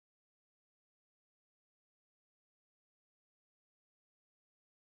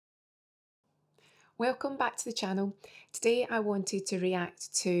Welcome back to the channel. Today I wanted to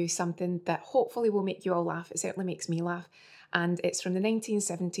react to something that hopefully will make you all laugh. It certainly makes me laugh. And it's from the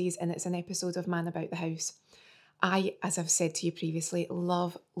 1970s and it's an episode of Man About the House. I, as I've said to you previously,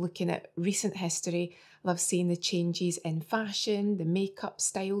 love looking at recent history, love seeing the changes in fashion, the makeup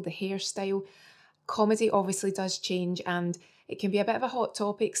style, the hairstyle. Comedy obviously does change and it can be a bit of a hot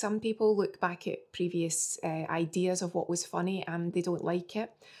topic. Some people look back at previous ideas of what was funny and they don't like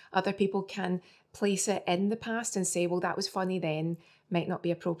it. Other people can place it in the past and say, well, that was funny then, might not be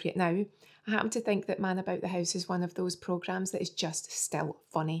appropriate now. I happen to think that Man About the House is one of those programmes that is just still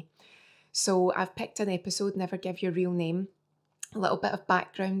funny. So I've picked an episode, Never Give Your Real Name. A little bit of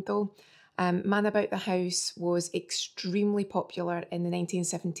background though. Man About the House was extremely popular in the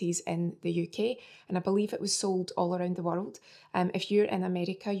 1970s in the UK, and I believe it was sold all around the world. If you're in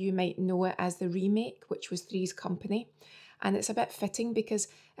America, you might know it as the remake, which was Three's Company. And it's a bit fitting because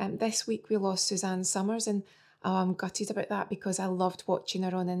this week we lost Suzanne Summers, and I'm gutted about that because I loved watching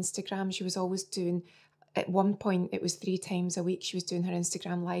her on Instagram. She was always doing, at one point it was 3 times a week, she was doing her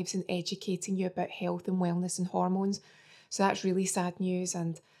Instagram lives and educating you about health and wellness and hormones. So that's really sad news,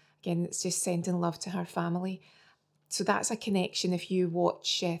 and again, it's just sending love to her family. So that's a connection if you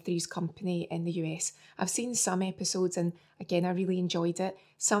watch Three's Company in the US. I've seen some episodes and again, I really enjoyed it.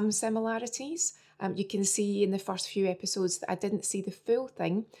 Some similarities. You can see in the first few episodes that I didn't see the full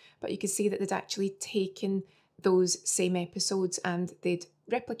thing, but you can see that they'd actually taken those same episodes and they'd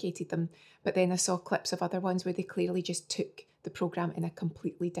replicated them. But then I saw clips of other ones where they clearly just took the programme in a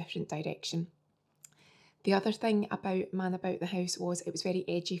completely different direction. The other thing about Man About the House was it was very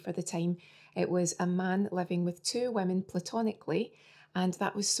edgy for the time. It was a man living with 2 women platonically, and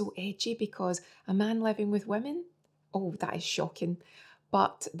that was so edgy because a man living with women, oh, that is shocking.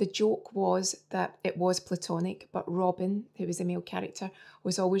 But the joke was that it was platonic, but Robin, who was a male character,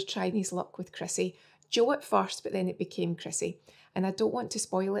 was always trying his luck with Chrissy. Joe at first, but then it became Chrissy. And I don't want to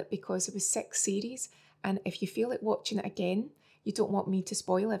spoil it because it was 6 series, and if you feel like watching it again, you don't want me to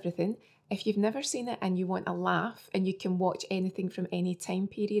spoil everything. If you've never seen it and you want a laugh and you can watch anything from any time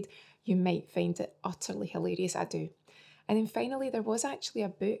period, you might find it utterly hilarious. I do. And then finally, there was actually a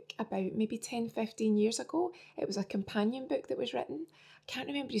book about maybe 10, 15 years ago. It was a companion book that was written. I can't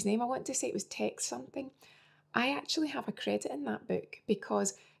remember his name. I want to say it was Tex something. I actually have a credit in that book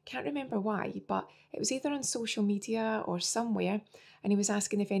because I can't remember why, but it was either on social media or somewhere. And he was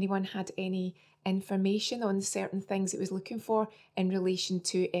asking if anyone had any information on certain things it was looking for in relation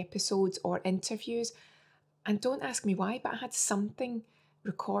to episodes or interviews. And don't ask me why, but I had something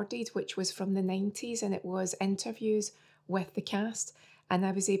recorded which was from the 90s and it was interviews with the cast, and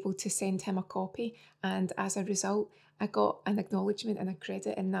I was able to send him a copy, and as a result I got an acknowledgement and a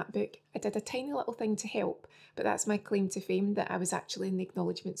credit in that book. I did a tiny little thing to help, but that's my claim to fame, that I was actually in the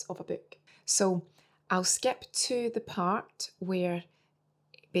acknowledgements of a book. So I'll skip to the part where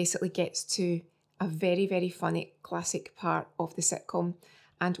it basically gets to a very, very funny classic part of the sitcom,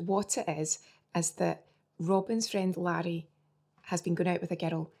 and what it is that Robin's friend Larry has been going out with a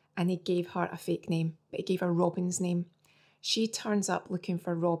girl and he gave her a fake name, but he gave her Robin's name. She turns up looking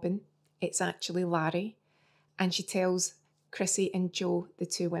for Robin. It's actually Larry. And she tells Chrissy and Joe, the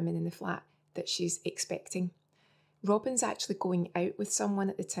 2 women in the flat, that she's expecting. Robin's actually going out with someone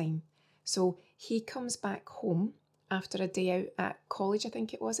at the time. So he comes back home after a day out at college, I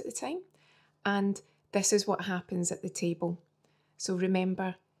think it was at the time. And this is what happens at the table. So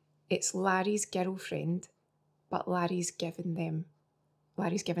remember, it's Larry's girlfriend, but Larry's given her,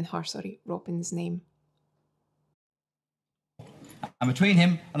 Robin's name. And between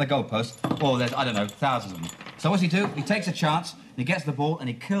him and the goalpost, oh, there's, I don't know, thousands of them. So what's he do? He takes a chance, and he gets the ball, and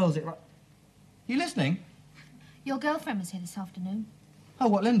he curls it right... You listening? Your girlfriend was here this afternoon. Oh,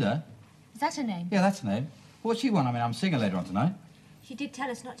 what, Linda? Is that her name? Yeah, that's her name. What's she want? I mean, I'm seeing her later on tonight. She did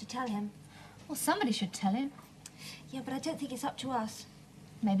tell us not to tell him. Well, somebody should tell him. Yeah, but I don't think it's up to us.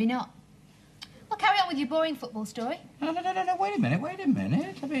 Maybe not. Well, carry on with your boring football story. No, wait a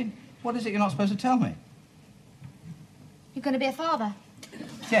minute. I mean, what is it you're not supposed to tell me? You're going to be a father?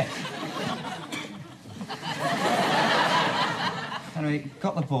 Yes. And he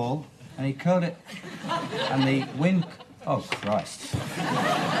got the ball, and he curled it, and the wind... Oh, Christ.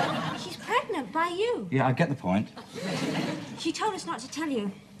 She's pregnant by you. Yeah, I get the point. She told us not to tell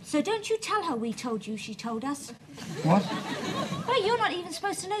you. So don't you tell her we told you she told us. What? Well, you're not even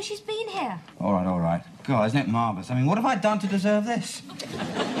supposed to know she's been here. All right. God, isn't it marvellous? I mean, what have I done to deserve this?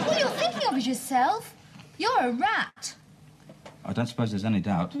 All you're thinking of is yourself. You're a rat. I don't suppose there's any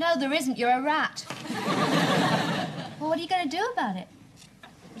doubt. No, there isn't. You're a rat. Well, what are you going to do about it?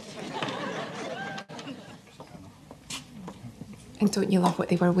 And don't you love what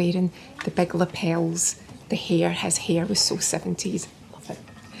they were wearing? The big lapels, the hair. His hair was so 70s. Love it.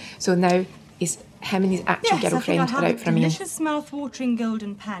 So now him and his actual girlfriend are out for a meal. Delicious, mouth-watering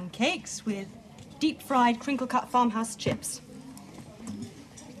golden pancakes with deep-fried, crinkle-cut farmhouse chips.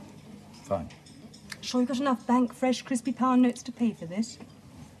 Fine. Sure you got enough bank fresh, crispy pound notes to pay for this?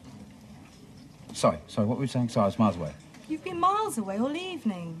 Sorry, what were you saying? Sorry, I was miles away. You've been miles away all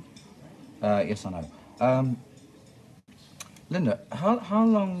evening. Yes, I know. Linda, how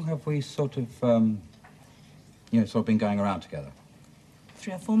long have we sort of, sort of been going around together?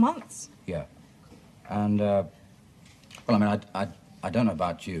 3 or 4 months. Yeah. And, well, I mean, I don't know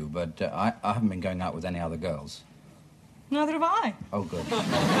about you, but I haven't been going out with any other girls. Neither have I. Oh, good.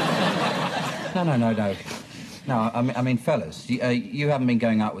 No. No, I mean, fellas, you haven't been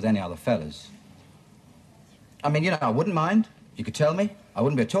going out with any other fellas. I mean, I wouldn't mind. You could tell me. I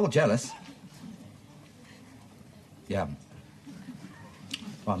wouldn't be at all jealous. You haven't.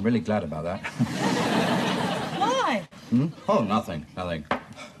 Well, I'm really glad about that. Why? Oh, nothing.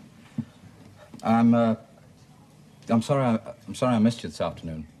 I'm sorry I missed you this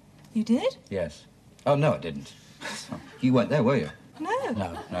afternoon. You did? Yes. Oh, no, I didn't. You weren't there, were you? No.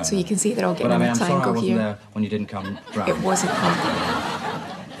 No. So you can see they're all getting But I mean, in a I'm sorry I triangle wasn't here. there when you didn't come round. It wasn't fun.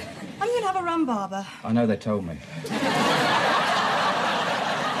 I'm going to have a rum barber. I know they told me.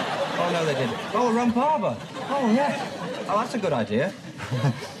 Oh, no, they didn't. Oh, a rum barber. Oh, yeah. Oh, that's a good idea.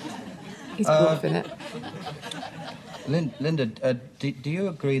 He's bluffing it. Linda, do you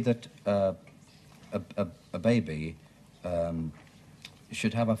agree that a baby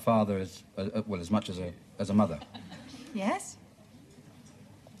should have a father as much as a mother? Yes?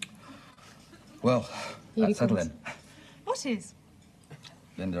 Well, Here he that's settled comes. in. What is?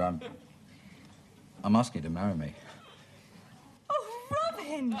 Linda, I'm asking you to marry me. Oh,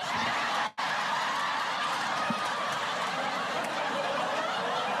 Robin!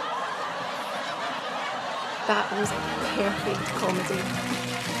 That was perfect comedy.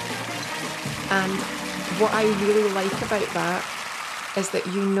 And what I really like about that is that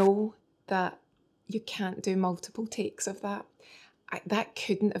you know that you can't do multiple takes of that. That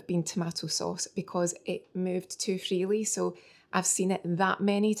couldn't have been tomato sauce because it moved too freely. So I've seen it that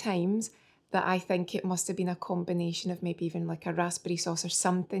many times that I think it must have been a combination of maybe even like a raspberry sauce or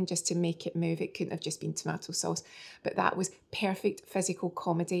something just to make it move. It couldn't have just been tomato sauce. But that was perfect physical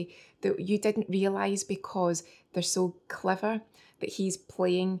comedy that you didn't realise because they're so clever that he's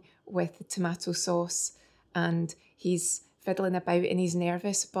playing with the tomato sauce and he's fiddling about and he's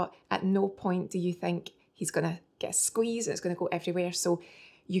nervous, but at no point do you think he's going to get a squeeze and it's going to go everywhere. So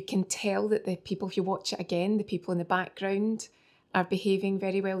you can tell that the people, if you watch it again, the people in the background are behaving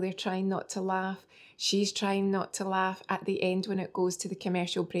very well. They're trying not to laugh. She's trying not to laugh. At the end, when it goes to the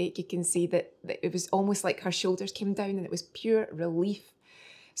commercial break, you can see that it was almost like her shoulders came down and it was pure relief.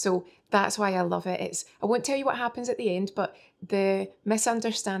 So that's why I love it. I won't tell you what happens at the end, but the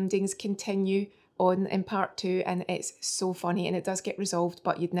misunderstandings continue on in part 2 and it's so funny and it does get resolved,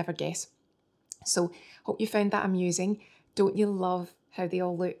 but you'd never guess. So hope you found that amusing. Don't you love how they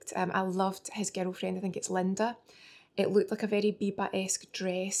all looked? I loved his girlfriend, I think it's Linda. It looked like a very Biba-esque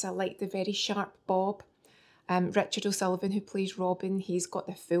dress. I liked the very sharp bob. Richard O'Sullivan, who plays Robin, he's got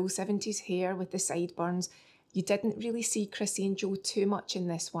the full 70s hair with the sideburns. You didn't really see Chrissy and Joe too much in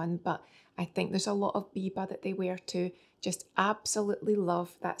this one, but I think there's a lot of Biba that they wear too. Just absolutely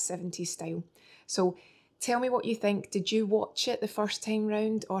love that 70s style. So tell me what you think. Did you watch it the first time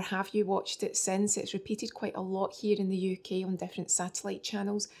round or have you watched it since? It's repeated quite a lot here in the UK on different satellite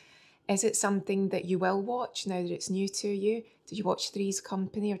channels. Is it something that you will watch now that it's new to you? Did you watch Three's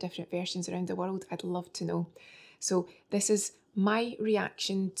Company or different versions around the world? I'd love to know. So this is my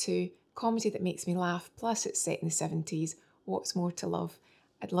reaction to comedy that makes me laugh, plus it's set in the 70s. What's more to love?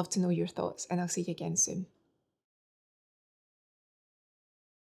 I'd love to know your thoughts and I'll see you again soon.